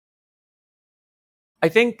I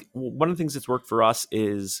think one of the things that's worked for us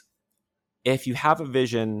is if you have a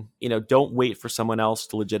vision, don't wait for someone else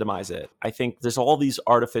to legitimize it. I think there's all these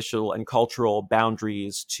artificial and cultural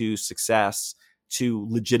boundaries to success, to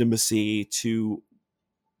legitimacy, to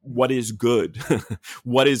what is good,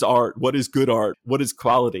 what is art, what is good art, what is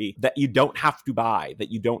quality that you don't have to buy,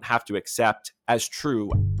 that you don't have to accept as true.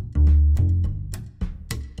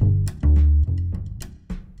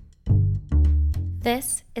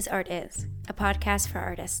 This is Art Is, a podcast for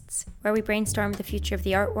artists, where we brainstorm the future of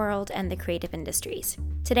the art world and the creative industries.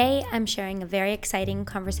 Today, I'm sharing a very exciting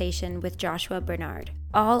conversation with Joshua Bernard,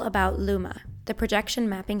 all about LUMA, the projection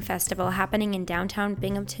mapping festival happening in downtown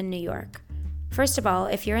Binghamton, New York. First of all,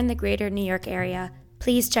 if you're in the greater New York area,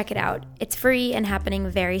 please check it out. It's free and happening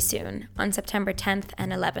very soon, on September 10th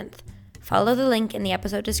and 11th. Follow the link in the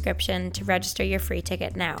episode description to register your free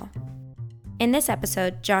ticket now. In this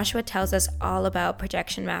episode, Joshua tells us all about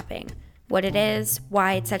projection mapping, what it is,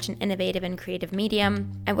 why it's such an innovative and creative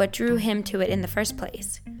medium, and what drew him to it in the first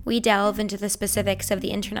place. We delve into the specifics of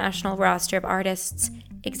the international roster of artists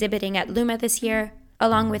exhibiting at LUMA this year,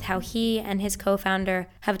 along with how he and his co-founder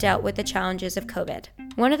have dealt with the challenges of COVID.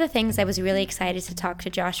 One of the things I was really excited to talk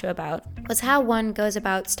to Joshua about was how one goes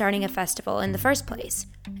about starting a festival in the first place,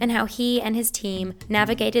 and how he and his team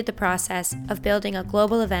navigated the process of building a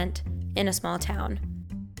global event in a small town.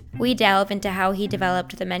 We delve into how he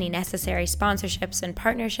developed the many necessary sponsorships and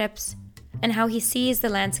partnerships, and how he sees the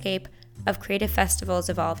landscape of creative festivals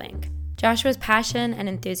evolving. Joshua's passion and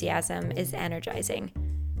enthusiasm is energizing,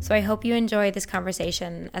 so I hope you enjoy this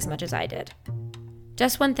conversation as much as I did.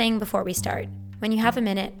 Just one thing before we start. When you have a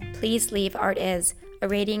minute, please leave Art Is a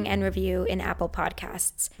rating and review in Apple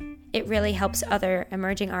Podcasts. It really helps other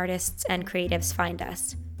emerging artists and creatives find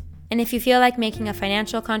us. And if you feel like making a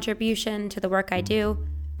financial contribution to the work I do,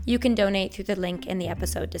 you can donate through the link in the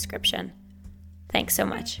episode description. Thanks so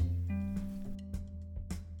much.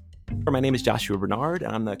 My name is Joshua Bernard,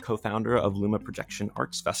 and I'm the co-founder of LUMA Projection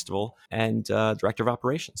Arts Festival and director of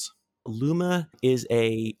operations. LUMA is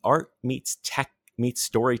a art meets tech meets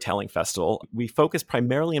storytelling festival. We focus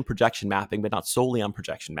primarily on projection mapping, but not solely on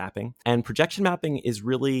projection mapping. And projection mapping is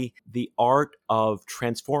really the art of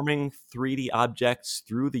transforming 3D objects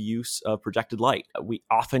through the use of projected light. We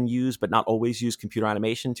often use, but not always use, computer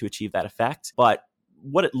animation to achieve that effect. But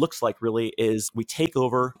what it looks like really is we take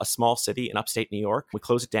over a small city in upstate New York, we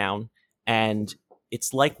close it down, and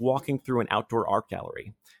it's like walking through an outdoor art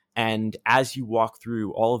gallery. And as you walk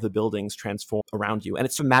through, all of the buildings transform around you. And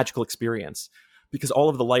it's a magical experience, because all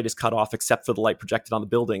of the light is cut off except for the light projected on the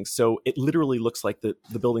buildings. So it literally looks like the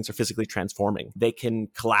buildings are physically transforming. They can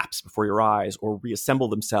collapse before your eyes or reassemble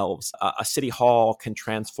themselves. A city hall can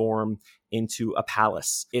transform into a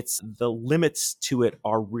palace. It's the limits to it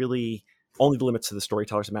are really only the limits to the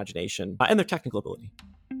storyteller's imagination and their technical ability.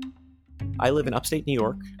 I live in upstate New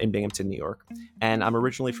York, in Binghamton, New York, and I'm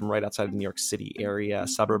originally from right outside of the New York City area, a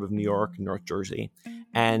suburb of New York, North Jersey.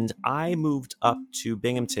 And I moved up to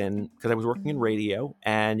Binghamton because I was working in radio,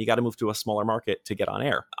 and you got to move to a smaller market to get on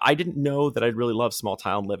air. I didn't know that I'd really love small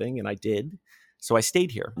town living, and I did. So I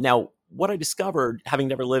stayed here. Now, what I discovered, having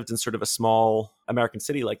never lived in sort of a small American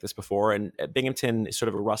city like this before, and Binghamton is sort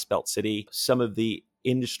of a Rust Belt city, some of the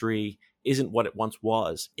industry isn't what it once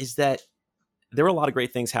was, is that there were a lot of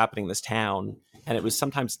great things happening in this town, and it was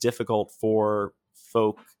sometimes difficult for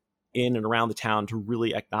folk in and around the town to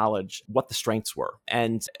really acknowledge what the strengths were.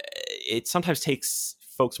 And it sometimes takes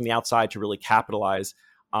folks from the outside to really capitalize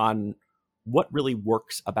on what really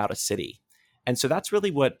works about a city. And so that's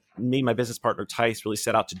really what me and my business partner, Tice, really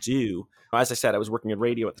set out to do. As I said, I was working in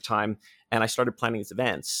radio at the time, and I started planning these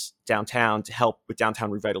events downtown to help with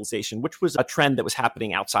downtown revitalization, which was a trend that was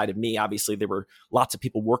happening outside of me. Obviously, there were lots of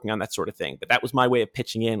people working on that sort of thing, but that was my way of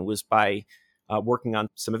pitching in, was by working on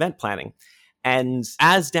some event planning. And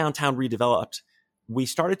as downtown redeveloped, we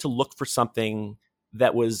started to look for something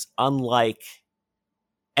that was unlike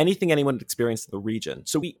anything anyone had experienced in the region.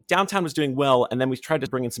 So downtown was doing well, and then we tried to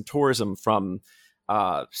bring in some tourism from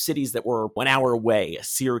cities that were 1 hour away,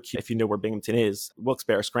 Syracuse, if you know where Binghamton is,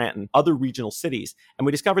 Wilkes-Barre, Scranton, other regional cities. And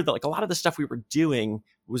we discovered that a lot of the stuff we were doing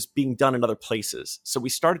was being done in other places. So we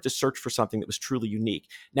started to search for something that was truly unique.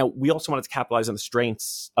 Now, we also wanted to capitalize on the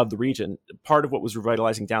strengths of the region. Part of what was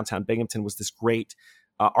revitalizing downtown Binghamton was this great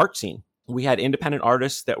art scene. We had independent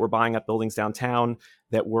artists that were buying up buildings downtown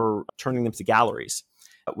that were turning them to galleries.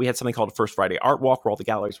 We had something called a First Friday Art Walk, where all the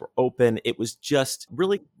galleries were open. It was just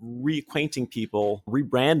really reacquainting people,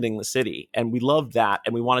 rebranding the city. And we loved that.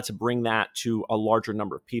 And we wanted to bring that to a larger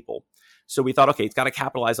number of people. So we thought, okay, it's got to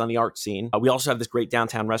capitalize on the art scene. We also have this great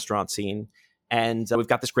downtown restaurant scene. And we've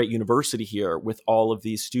got this great university here with all of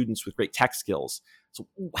these students with great tech skills. So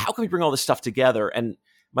how can we bring all this stuff together? And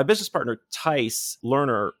my business partner, Tice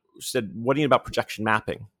Lerner, said, what do you know about projection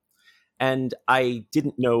mapping? And I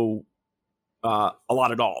didn't know a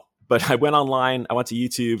lot at all. But I went online, I went to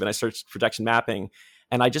YouTube, and I searched projection mapping.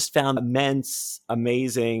 And I just found immense,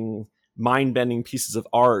 amazing, mind-bending pieces of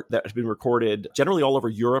art that have been recorded generally all over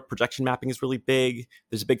Europe. Projection mapping is really big.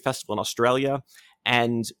 There's a big festival in Australia.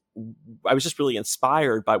 And I was just really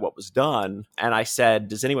inspired by what was done. And I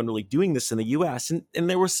said, is anyone really doing this in the US? And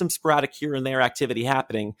there was some sporadic here and there activity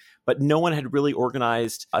happening, but no one had really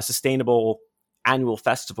organized a sustainable annual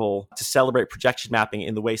festival to celebrate projection mapping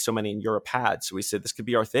in the way so many in Europe had. So we said, this could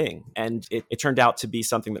be our thing. And it turned out to be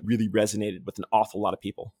something that really resonated with an awful lot of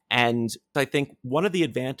people. And I think one of the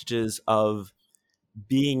advantages of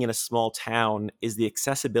being in a small town is the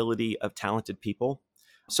accessibility of talented people.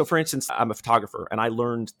 So for instance, I'm a photographer and I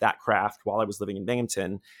learned that craft while I was living in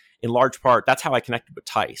Binghamton. In large part, that's how I connected with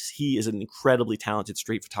Tice. He is an incredibly talented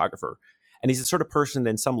street photographer. And he's the sort of person that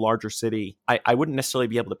in some larger city, I wouldn't necessarily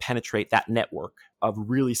be able to penetrate that network of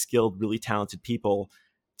really skilled, really talented people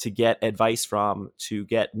to get advice from, to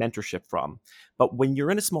get mentorship from. But when you're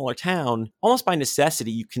in a smaller town, almost by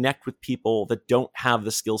necessity, you connect with people that don't have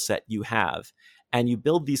the skill set you have. And you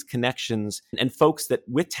build these connections, and folks that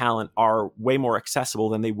with talent are way more accessible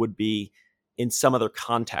than they would be in some other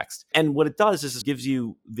context. And what it does is it gives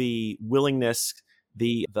you the willingness,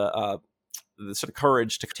 the sort of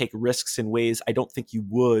courage to take risks in ways I don't think you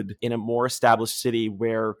would in a more established city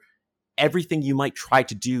where everything you might try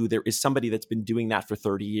to do, there is somebody that's been doing that for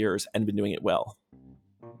 30 years and been doing it well.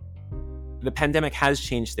 The pandemic has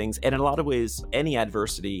changed things. And in a lot of ways, any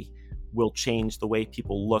adversity will change the way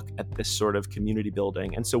people look at this sort of community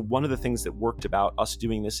building. And so one of the things that worked about us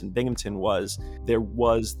doing this in Binghamton was there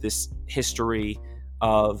was this history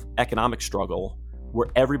of economic struggle where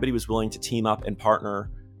everybody was willing to team up and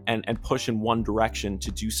partner and push in one direction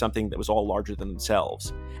to do something that was all larger than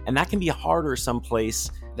themselves. And that can be harder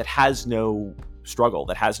someplace that has no struggle,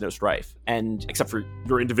 that has no strife, and except for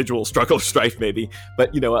your individual struggle or strife maybe.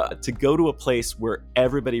 But to go to a place where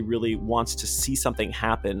everybody really wants to see something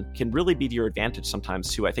happen can really be to your advantage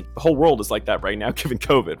sometimes too. I think the whole world is like that right now, given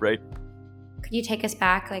COVID, right? Could you take us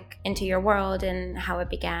back into your world and how it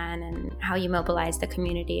began and how you mobilized the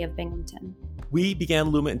community of Binghamton? We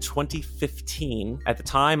began Luma in 2015. At the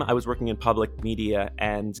time, I was working in public media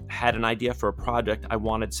and had an idea for a project I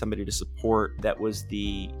wanted somebody to support that was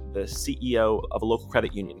the CEO of a local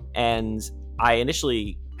credit union. And I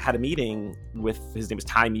initially had a meeting with, his name was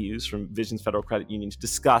Ty Muse from Visions Federal Credit Union, to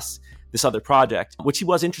discuss this other project, which he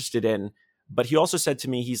was interested in. But he also said to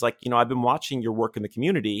me, he's like, I've been watching your work in the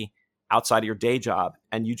community outside of your day job,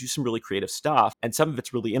 and you do some really creative stuff, and some of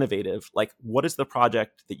it's really innovative. Like, what is the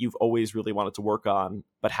project that you've always really wanted to work on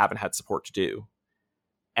but haven't had support to do?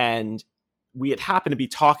 And we had happened to be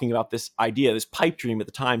talking about this idea, this pipe dream at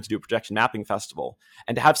the time, to do a projection mapping festival.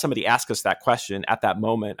 And to have somebody ask us that question at that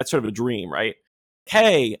moment, that's sort of a dream, right?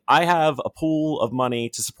 Hey, I have a pool of money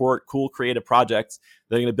to support cool creative projects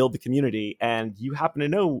that are going to build the community, and you happen to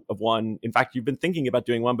know of one. In fact, you've been thinking about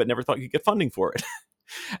doing one but never thought you could get funding for it.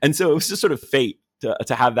 And so it was just sort of fate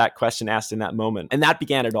to have that question asked in that moment. And that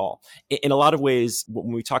began it all. In a lot of ways,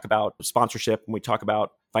 when we talk about sponsorship, when we talk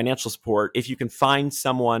about financial support, if you can find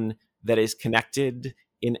someone that is connected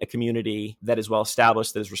in a community that is well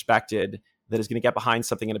established, that is respected, that is going to get behind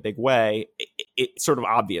something in a big way, it's sort of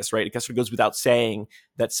obvious, right? It sort of goes without saying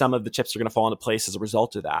that some of the chips are going to fall into place as a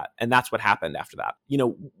result of that. And that's what happened after that.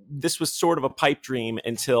 This was sort of a pipe dream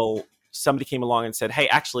until somebody came along and said, hey,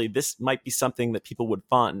 actually, this might be something that people would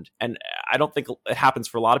fund. And I don't think it happens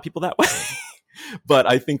for a lot of people that way, but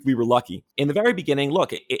I think we were lucky. In the very beginning,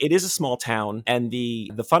 look, it is a small town and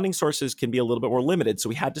the funding sources can be a little bit more limited. So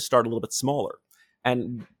we had to start a little bit smaller.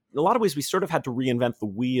 And in a lot of ways, we sort of had to reinvent the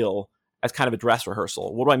wheel as kind of a dress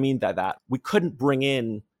rehearsal. What do I mean by that? We couldn't bring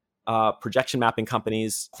in projection mapping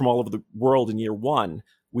companies from all over the world in year one.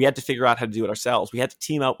 We had to figure out how to do it ourselves. We had to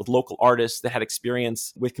team up with local artists that had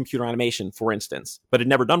experience with computer animation, for instance, but had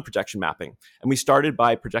never done projection mapping. And we started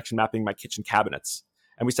by projection mapping my kitchen cabinets.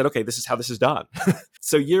 And we said, okay, this is how this is done.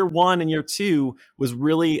 So year one and year two was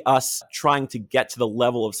really us trying to get to the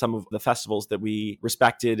level of some of the festivals that we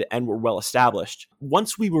respected and were well established.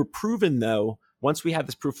 Once we were proven, though, once we had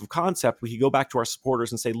this proof of concept, we could go back to our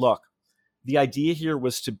supporters and say, look, the idea here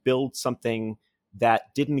was to build something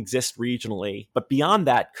that didn't exist regionally, but beyond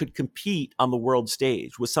that could compete on the world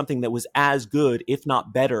stage, was something that was as good, if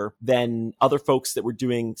not better, than other folks that were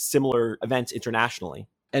doing similar events internationally.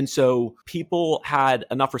 And so people had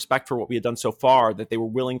enough respect for what we had done so far that they were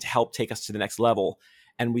willing to help take us to the next level.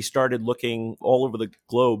 and we started looking all over the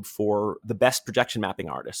globe for the best projection mapping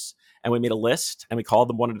artists. And we made a list and we called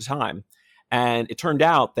them one at a time. And it turned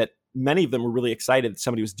out that many of them were really excited that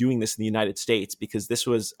somebody was doing this in the United States, because this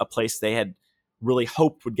was a place they had really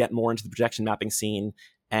hoped would get more into the projection mapping scene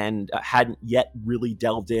and hadn't yet really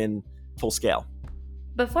delved in full scale.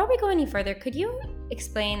 Before we go any further, could you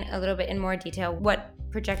explain a little bit in more detail what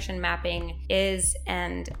projection mapping is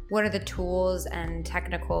and what are the tools and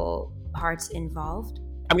technical parts involved?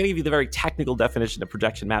 I'm going to give you the very technical definition of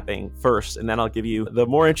projection mapping first, and then I'll give you the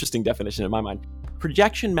more interesting definition in my mind.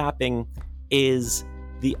 Projection mapping is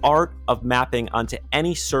the art of mapping onto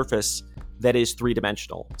any surface that is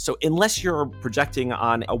three-dimensional. So unless you're projecting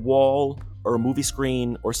on a wall or a movie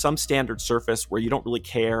screen or some standard surface where you don't really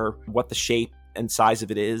care what the shape and size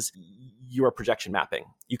of it is, you are projection mapping.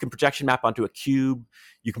 You can projection map onto a cube,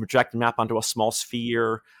 you can projection map onto a small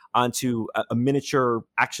sphere, onto a miniature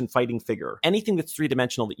action fighting figure. Anything that's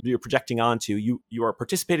three-dimensional that you're projecting onto, you are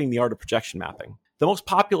participating in the art of projection mapping. The most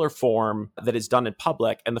popular form that is done in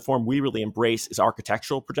public, and the form we really embrace, is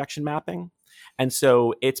architectural projection mapping. And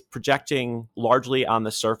so it's projecting largely on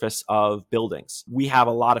the surface of buildings. We have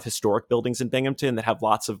a lot of historic buildings in Binghamton that have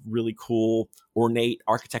lots of really cool, ornate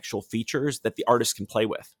architectural features that the artist can play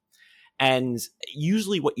with. And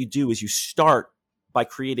usually what you do is you start by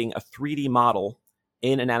creating a 3D model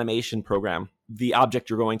in an animation program, the object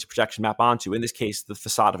you're going to projection map onto, in this case, the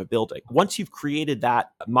facade of a building. Once you've created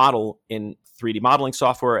that model in 3D modeling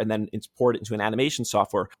software and then import it into an animation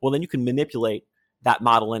software, well, then you can manipulate that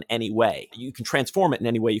model in any way. You can transform it in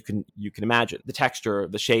any way you can imagine. The texture,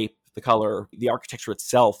 the shape, the color, the architecture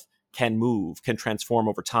itself can move, can transform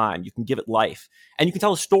over time. You can give it life. And you can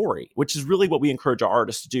tell a story, which is really what we encourage our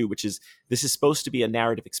artists to do, which is this is supposed to be a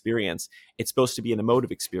narrative experience. It's supposed to be an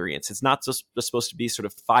emotive experience. It's not just supposed to be sort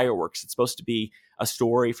of fireworks. It's supposed to be a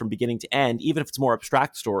story from beginning to end, even if it's a more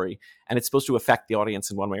abstract story, and it's supposed to affect the audience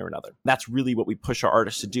in one way or another. That's really what we push our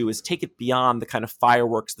artists to do, is take it beyond the kind of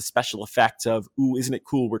fireworks, the special effects of, ooh, isn't it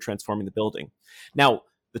cool we're transforming the building. Now,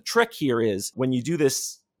 the trick here is when you do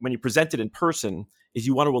this, when you present it in person, is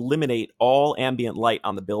you want to eliminate all ambient light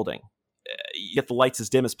on the building. You get the lights as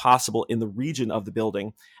dim as possible in the region of the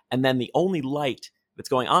building, and then the only light that's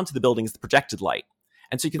going onto the building is the projected light.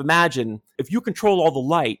 And so you can imagine, if you control all the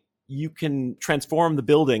light, you can transform the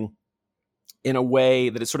building in a way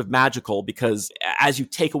that is sort of magical, because as you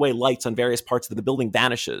take away lights on various parts of the building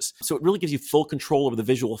vanishes. So it really gives you full control over the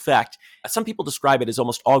visual effect. Some people describe it as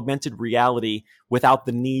almost augmented reality without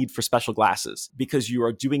the need for special glasses, because you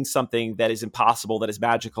are doing something that is impossible, that is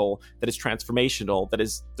magical, that is transformational, that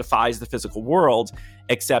defies the physical world,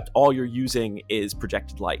 except all you're using is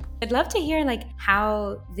projected light. I'd love to hear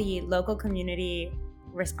how the local community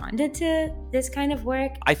responded to this kind of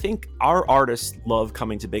work. I think our artists love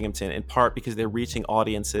coming to Binghamton in part because they're reaching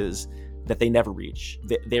audiences that they never reach.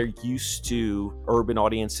 They're used to urban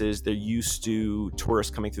audiences. They're used to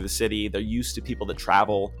tourists coming through the city. They're used to people that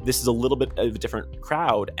travel. This is a little bit of a different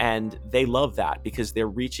crowd, and they love that because they're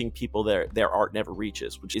reaching people that their art never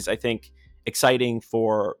reaches, which is, I think, exciting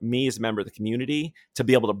for me as a member of the community to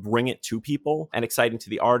be able to bring it to people, and exciting to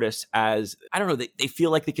the artists as, I don't know, they feel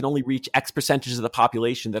like they can only reach X percentages of the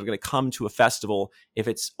population that are going to come to a festival if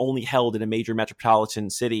it's only held in a major metropolitan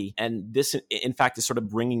city. And this, in fact, is sort of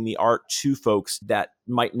bringing the art to folks that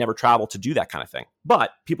might never travel to do that kind of thing. But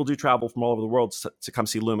people do travel from all over the world to come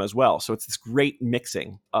see Luma as well. So it's this great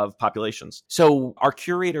mixing of populations. So our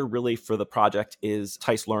curator really for the project is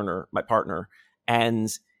Tice Lerner, my partner,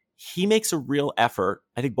 and he makes a real effort,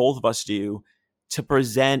 I think both of us do, to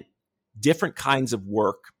present different kinds of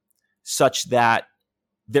work such that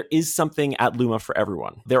there is something at Luma for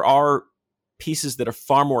everyone. There are pieces that are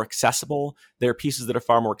far more accessible. There are pieces that are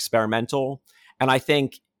far more experimental. And I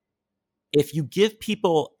think if you give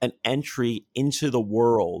people an entry into the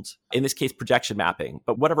world, in this case, projection mapping,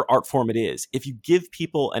 but whatever art form it is, if you give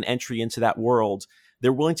people an entry into that world,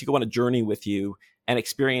 they're willing to go on a journey with you and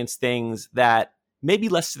experience things that maybe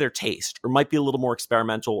less to their taste, or might be a little more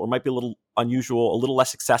experimental, or might be a little unusual, a little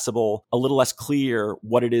less accessible, a little less clear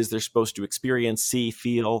what it is they're supposed to experience, see,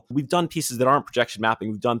 feel. We've done pieces that aren't projection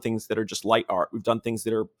mapping. We've done things that are just light art. We've done things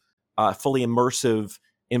that are fully immersive,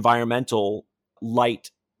 environmental,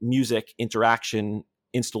 light, music, interaction,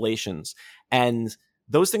 installations. And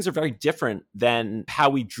those things are very different than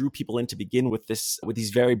how we drew people in to begin with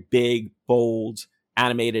these very big, bold,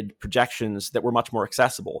 animated projections that were much more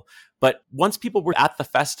accessible. But once people were at the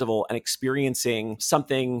festival and experiencing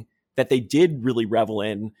something that they did really revel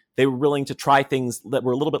in, they were willing to try things that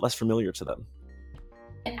were a little bit less familiar to them.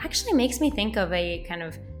 It actually makes me think of a kind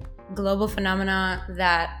of global phenomena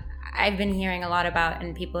that I've been hearing a lot about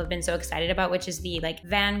and people have been so excited about, which is the like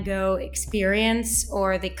Van Gogh experience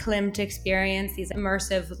or the Klimt experience, these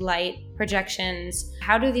immersive light projections.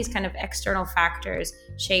 How do these kind of external factors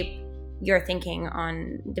shape your thinking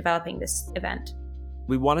on developing this event?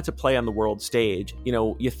 We wanted to play on the world stage.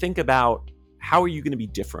 You think about, how are you going to be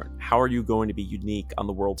different? How are you going to be unique on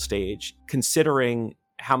the world stage? Considering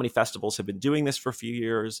how many festivals have been doing this for a few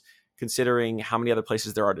years, considering how many other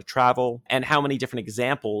places there are to travel, and how many different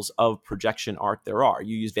examples of projection art there are.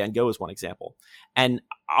 You use Van Gogh as one example. And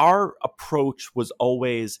our approach was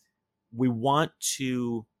always, we want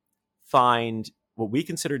to find what we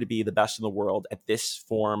consider to be the best in the world at this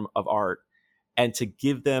form of art, and to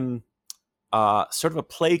give them sort of a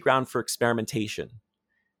playground for experimentation,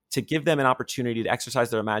 to give them an opportunity to exercise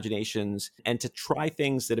their imaginations and to try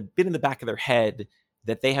things that have been in the back of their head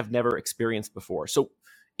that they have never experienced before. So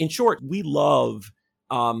in short, we love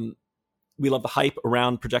the hype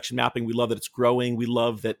around projection mapping. We love that it's growing. We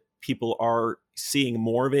love that people are seeing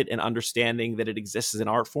more of it and understanding that it exists as an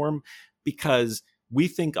art form, because we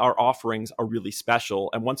think our offerings are really special.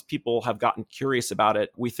 And once people have gotten curious about it,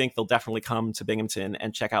 we think they'll definitely come to Binghamton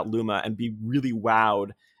and check out Luma and be really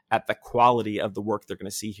wowed at the quality of the work they're going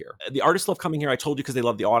to see here. The artists love coming here, I told you, because they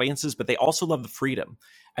love the audiences, but they also love the freedom.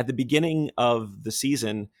 At the beginning of the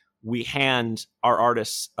season, we hand our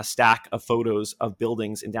artists a stack of photos of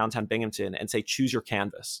buildings in downtown Binghamton and say, choose your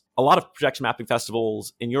canvas. A lot of projection mapping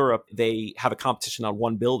festivals in Europe, they have a competition on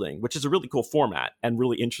one building, which is a really cool format and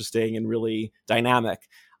really interesting and really dynamic.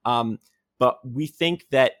 But we think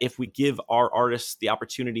that if we give our artists the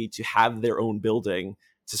opportunity to have their own building,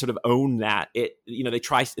 to sort of own that, they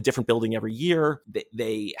try a different building every year.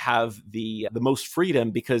 They have the most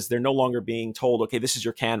freedom because they're no longer being told, okay, this is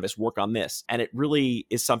your canvas, work on this. And it really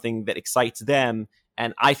is something that excites them,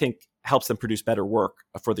 and I think helps them produce better work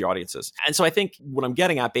for the audiences. And so I think what I'm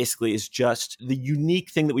getting at basically is just the unique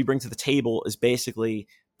thing that we bring to the table is basically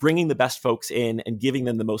bringing the best folks in and giving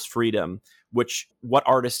them the most freedom, which what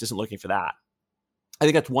artist isn't looking for that? I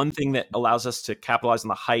think that's one thing that allows us to capitalize on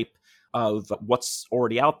the hype of what's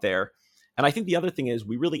already out there. And I think the other thing is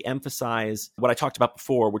we really emphasize what I talked about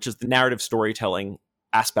before, which is the narrative storytelling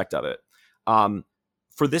aspect of it.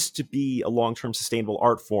 For this to be a long-term sustainable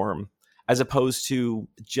art form, as opposed to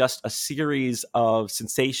just a series of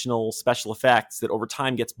sensational special effects that over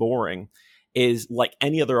time gets boring, is like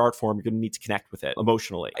any other art form, you're going to need to connect with it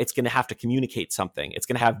emotionally. It's going to have to communicate something. It's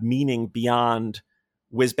going to have meaning beyond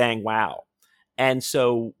whiz bang wow. And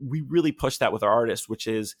so we really push that with our artists, which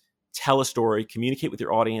is tell a story, communicate with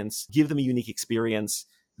your audience, give them a unique experience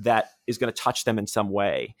that is going to touch them in some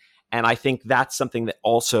way. And I think that's something that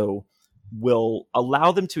also will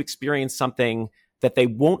allow them to experience something that they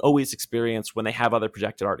won't always experience when they have other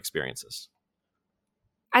projected art experiences.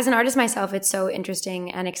 As an artist myself, it's so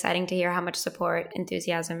interesting and exciting to hear how much support,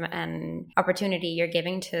 enthusiasm, and opportunity you're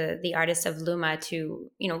giving to the artists of Luma to,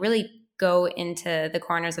 really go into the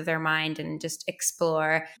corners of their mind and just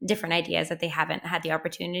explore different ideas that they haven't had the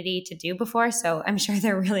opportunity to do before. So I'm sure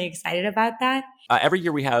they're really excited about that. Every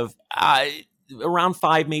year we have around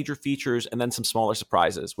 5 major features and then some smaller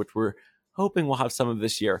surprises, which we're hoping we'll have some of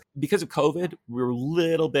this year. Because of COVID, we're a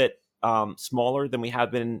little bit smaller than we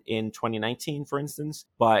have been in 2019, for instance,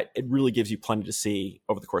 but it really gives you plenty to see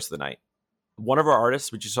over the course of the night. One of our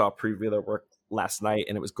artists, which you saw preview their work last night,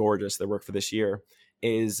 and it was gorgeous, their work for this year,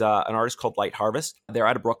 is an artist called Light Harvest. They're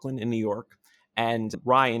out of Brooklyn in New York. And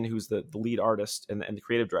Ryan, who's the lead artist and the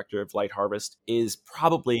creative director of Light Harvest, is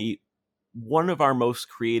probably one of our most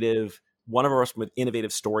creative, one of our most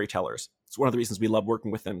innovative storytellers. It's one of the reasons we love working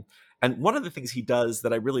with him. And one of the things he does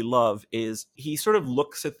that I really love is he sort of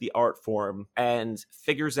looks at the art form and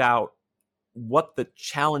figures out what the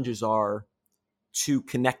challenges are to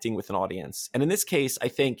connecting with an audience. And in this case, I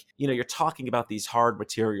think, you're talking about these hard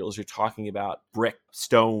materials, you're talking about brick,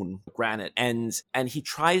 stone, granite, and he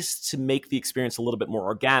tries to make the experience a little bit more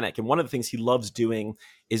organic. And one of the things he loves doing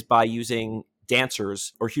is by using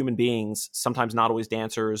dancers or human beings, sometimes not always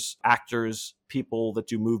dancers, actors, people that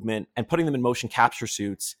do movement, and putting them in motion capture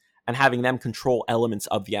suits and having them control elements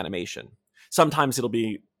of the animation. Sometimes it'll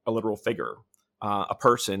be a literal figure, a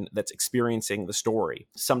person that's experiencing the story.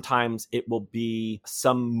 Sometimes it will be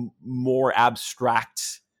some more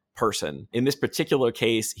abstract person. In this particular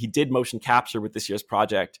case, he did motion capture with this year's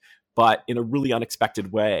project, but in a really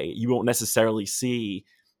unexpected way. You won't necessarily see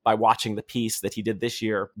by watching the piece that he did this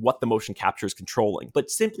year what the motion capture is controlling. But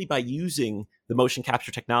simply by using the motion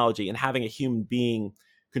capture technology and having a human being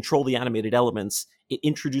control the animated elements, it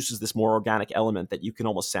introduces this more organic element that you can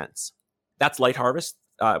almost sense. That's Light Harvest,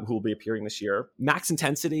 who will be appearing this year. Max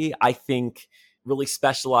Intensity, I think, really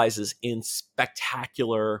specializes in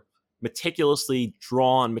spectacular meticulously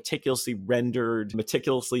drawn, meticulously rendered,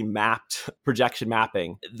 meticulously mapped projection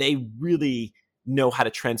mapping. They really know how to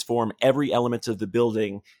transform every element of the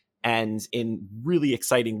building and in really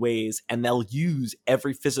exciting ways. And they'll use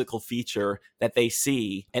every physical feature that they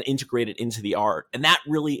see and integrate it into the art. And that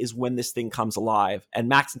really is when this thing comes alive. And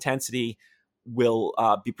Max Intensity will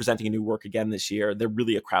be presenting a new work again this year. They're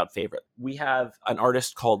really a crowd favorite. We have an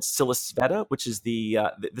artist called Scylla Sveta, which is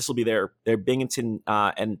this will be their Binghamton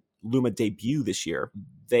and Luma debut this year.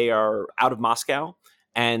 They are out of Moscow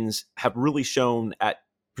and have really shown at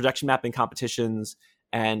projection mapping competitions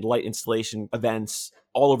and light installation events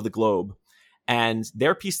all over the globe. And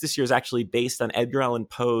their piece this year is actually based on Edgar Allan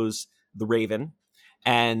Poe's The Raven.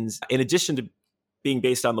 And in addition to being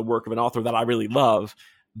based on the work of an author that I really love,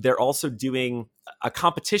 they're also doing a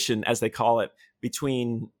competition, as they call it,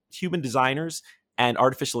 between human designers and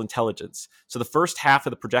artificial intelligence. So the first half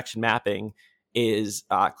of the projection mapping is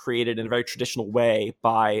created in a very traditional way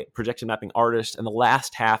by projection mapping artists, and the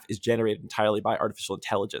last half is generated entirely by artificial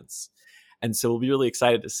intelligence. And so we'll be really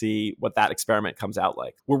excited to see what that experiment comes out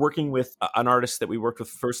like. We're working with an artist that we worked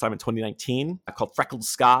with the first time in 2019 called Freckled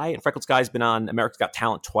Sky. And Freckled Sky has been on America's Got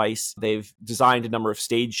Talent twice. They've designed a number of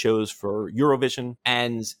stage shows for Eurovision.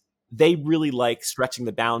 And they really like stretching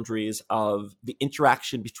the boundaries of the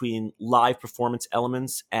interaction between live performance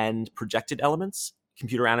elements and projected elements,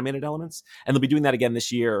 computer animated elements. And they'll be doing that again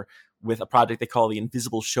this year with a project they call The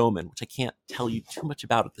Invisible Showman, which I can't tell you too much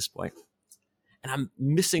about at this point. And I'm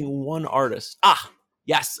missing one artist.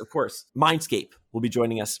 Yes, of course. Mindscape will be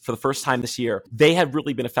joining us for the first time this year. They have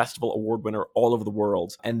really been a festival award winner all over the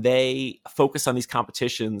world, and they focus on these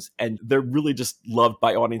competitions, and they're really just loved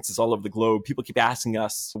by audiences all over the globe. People keep asking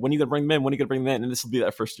us, when are you going to bring them in? When are you going to bring them in? And this will be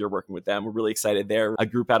our first year working with them. We're really excited. They're a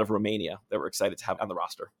group out of Romania that we're excited to have on the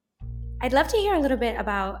roster. I'd love to hear a little bit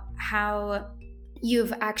about how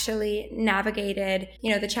you've actually navigated,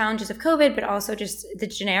 the challenges of COVID, but also just the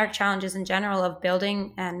generic challenges in general of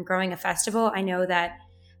building and growing a festival. I know that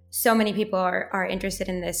so many people are interested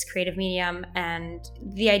in this creative medium, and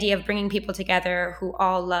the idea of bringing people together who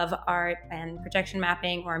all love art and projection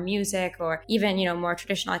mapping or music or even, more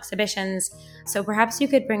traditional exhibitions. So perhaps you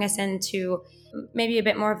could bring us into maybe a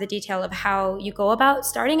bit more of the detail of how you go about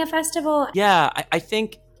starting a festival. Yeah, I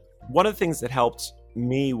think one of the things that helped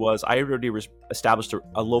me was I already established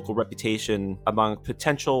a local reputation among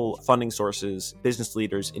potential funding sources, business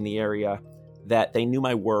leaders in the area, that they knew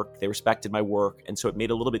my work, they respected my work, and so it made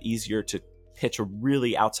it a little bit easier to pitch a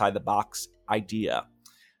really outside the box idea.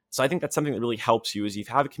 So I think that's something that really helps you, is you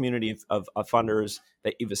have a community of funders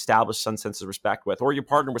that you've established some sense of respect with, or you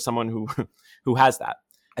partner with someone who has that.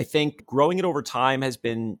 I think growing it over time has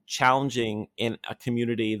been challenging in a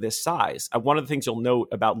community this size. One of the things you'll note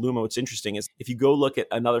about Luma, what's interesting, is if you go look at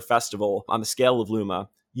another festival on the scale of Luma,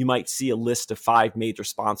 you might see a list of 5 major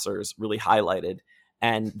sponsors really highlighted.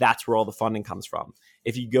 And that's where all the funding comes from.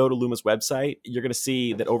 If you go to Luma's website, you're going to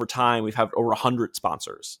see that over time, we've had over 100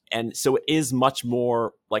 sponsors. And so it is much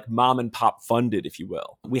more like mom and pop funded, if you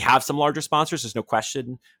will. We have some larger sponsors, there's no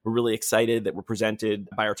question. We're really excited that we're presented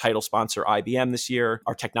by our title sponsor, IBM, this year.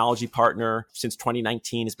 Our technology partner since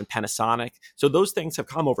 2019 has been Panasonic. So those things have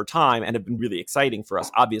come over time and have been really exciting for us,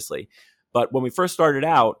 obviously. But when we first started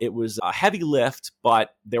out, it was a heavy lift,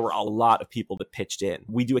 but there were a lot of people that pitched in.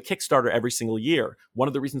 We do a Kickstarter every single year. One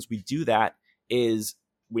of the reasons we do that is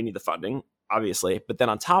we need the funding, obviously. But then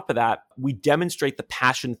on top of that, we demonstrate the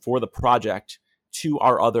passion for the project to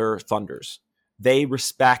our other funders. They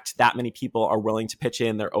respect that many people are willing to pitch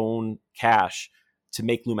in their own cash to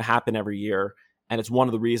make Luma happen every year. And it's one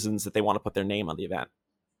of the reasons that they want to put their name on the event.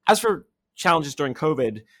 As for challenges during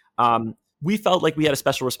COVID, we felt like we had a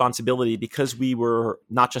special responsibility, because we were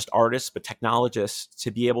not just artists, but technologists, to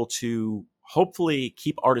be able to hopefully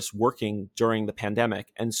keep artists working during the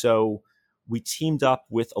pandemic. And so we teamed up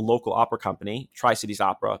with a local opera company, Tri-Cities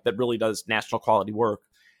Opera, that really does national quality work.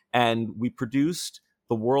 And we produced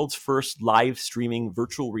the world's first live streaming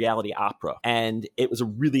virtual reality opera. And it was a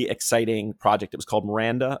really exciting project. It was called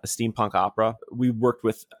Miranda, a steampunk opera. We worked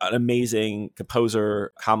with an amazing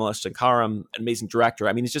composer, Kamala Shankaram, an amazing director.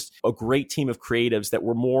 I mean, it's just a great team of creatives that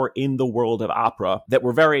were more in the world of opera, that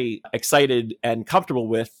were very excited and comfortable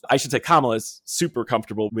with. I should say Kamala is super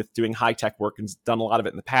comfortable with doing high-tech work and has done a lot of it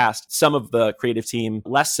in the past. Some of the creative team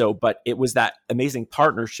less so, but it was that amazing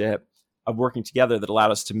partnership of working together that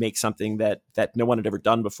allowed us to make something that no one had ever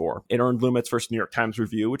done before. It earned Luma its first New York Times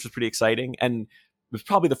review, which was pretty exciting. And it was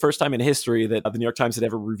probably the first time in history that the New York Times had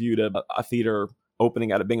ever reviewed a theater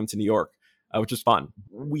opening out of Binghamton, New York, which was fun.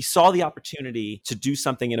 We saw the opportunity to do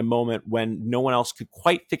something in a moment when no one else could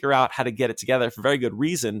quite figure out how to get it together, for very good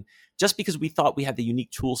reason, just because we thought we had the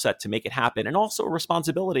unique tool set to make it happen, and also a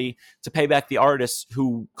responsibility to pay back the artists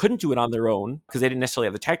who couldn't do it on their own because they didn't necessarily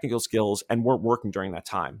have the technical skills and weren't working during that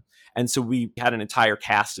time. And so we had an entire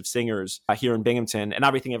cast of singers here in Binghamton, and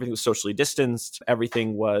everything was socially distanced.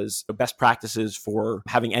 Everything was best practices for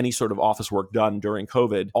having any sort of office work done during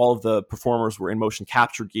COVID. All of the performers were in motion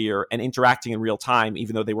capture gear and interacting in real time,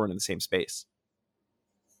 even though they weren't in the same space.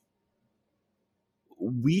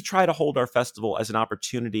 We try to hold our festival as an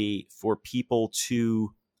opportunity for people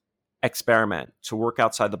to experiment, to work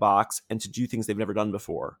outside the box, and to do things they've never done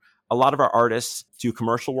before. A lot of our artists do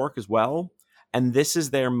commercial work as well. And this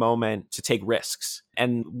is their moment to take risks.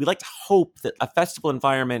 And we like to hope that a festival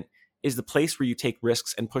environment is the place where you take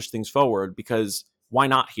risks and push things forward, because why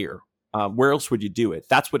not here? Where else would you do it?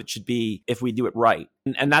 That's what it should be if we do it right.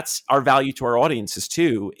 And that's our value to our audiences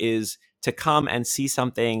too, is to come and see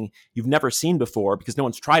something you've never seen before, because no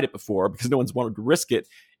one's tried it before, because no one's wanted to risk it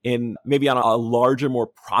in maybe on a larger, more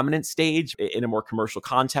prominent stage in a more commercial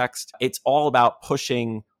context. It's all about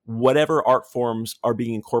pushing whatever art forms are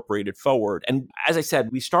being incorporated forward. And as I said,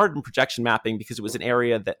 we started in projection mapping because it was an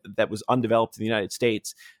area that was undeveloped in the United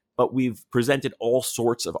States, but we've presented all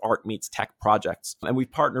sorts of art meets tech projects. And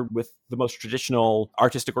we've partnered with the most traditional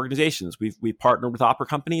artistic organizations. We've partnered with opera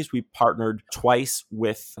companies. We've partnered twice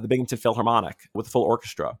with the Binghamton Philharmonic with a full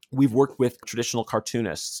orchestra. We've worked with traditional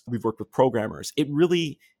cartoonists. We've worked with programmers. It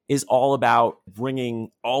really is all about bringing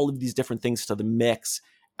all of these different things to the mix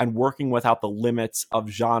and working without the limits of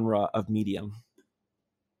genre, of medium.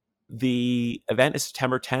 The event is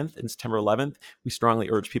September 10th and September 11th. We strongly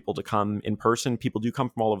urge people to come in person. People do come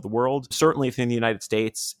from all over the world. Certainly if in the United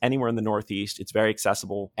States, anywhere in the Northeast, it's very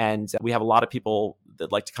accessible. And we have a lot of people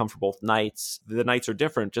that like to come for both nights. The nights are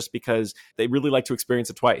different just because they really like to experience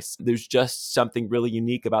it twice. There's just something really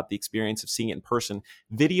unique about the experience of seeing it in person.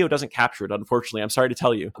 Video doesn't capture it, unfortunately. I'm sorry to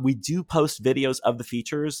tell you. We do post videos of the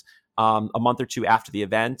features a month or two after the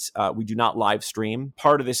event. We do not live stream.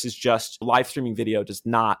 Part of this is just live streaming video does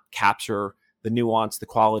not capture the nuance, the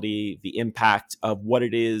quality, the impact of what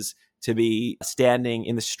it is to be standing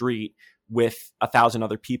in the street with 1,000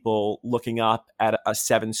 other people looking up at a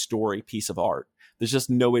 7-story piece of art. There's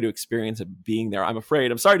just no way to experience it being there, I'm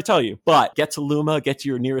afraid. I'm sorry to tell you, but get to Luma, get to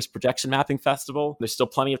your nearest projection mapping festival. There's still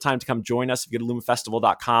plenty of time to come join us. If you go to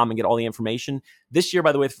lumafestival.com and get all the information. This year,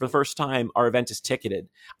 by the way, for the first time, our event is ticketed.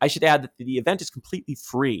 I should add that the event is completely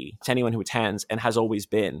free to anyone who attends and has always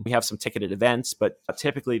been. We have some ticketed events, but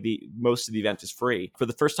typically most of the event is free. For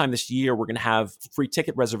the first time this year, we're going to have free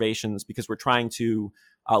ticket reservations because we're trying to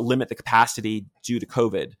limit the capacity due to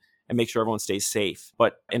COVID and make sure everyone stays safe.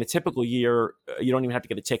 But in a typical year, you don't even have to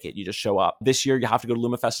get a ticket. You just show up. This year, you have to go to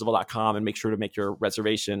lumafestival.com and make sure to make your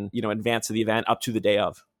reservation, in advance of the event up to the day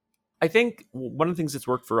of. I think one of the things that's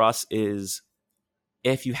worked for us is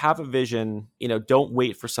if you have a vision, don't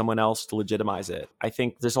wait for someone else to legitimize it. I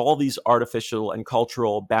think there's all these artificial and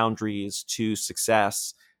cultural boundaries to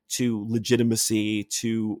success, to legitimacy,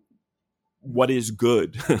 to what is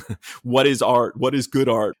good, what is art, what is good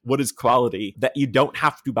art, what is quality that you don't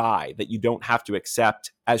have to buy, that you don't have to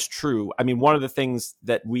accept as true. I mean, one of the things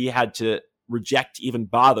that we had to reject to even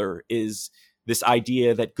bother is this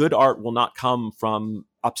idea that good art will not come from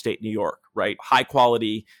upstate New York, right? High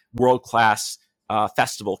quality, world-class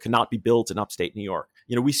festival cannot be built in upstate New York.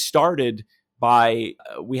 We started by,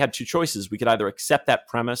 we had two choices. We could either accept that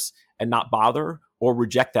premise and not bother, or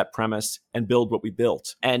reject that premise and build what we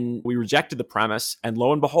built. And we rejected the premise, and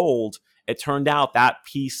lo and behold, it turned out that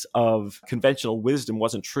piece of conventional wisdom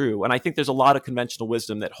wasn't true. And I think there's a lot of conventional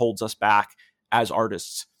wisdom that holds us back as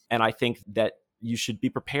artists. And I think that you should be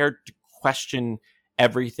prepared to question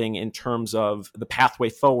everything in terms of the pathway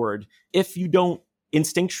forward if you don't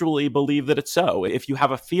instinctually believe that it's so. If you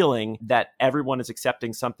have a feeling that everyone is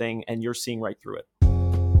accepting something and you're seeing right through it.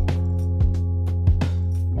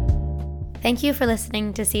 Thank you for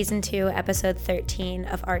listening to Season 2, Episode 13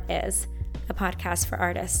 of Art Is, a podcast for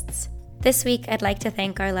artists. This week, I'd like to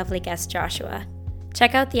thank our lovely guest, Joshua.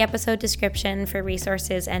 Check out the episode description for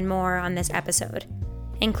resources and more on this episode,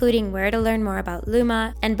 including where to learn more about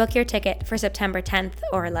Luma and book your ticket for September 10th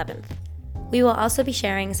or 11th. We will also be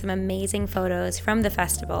sharing some amazing photos from the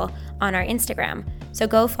festival on our Instagram, so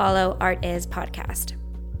go follow Art Is Podcast.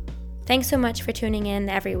 Thanks so much for tuning in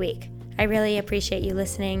every week. I really appreciate you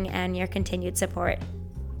listening and your continued support.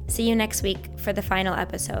 See you next week for the final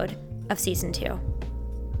episode of Season 2.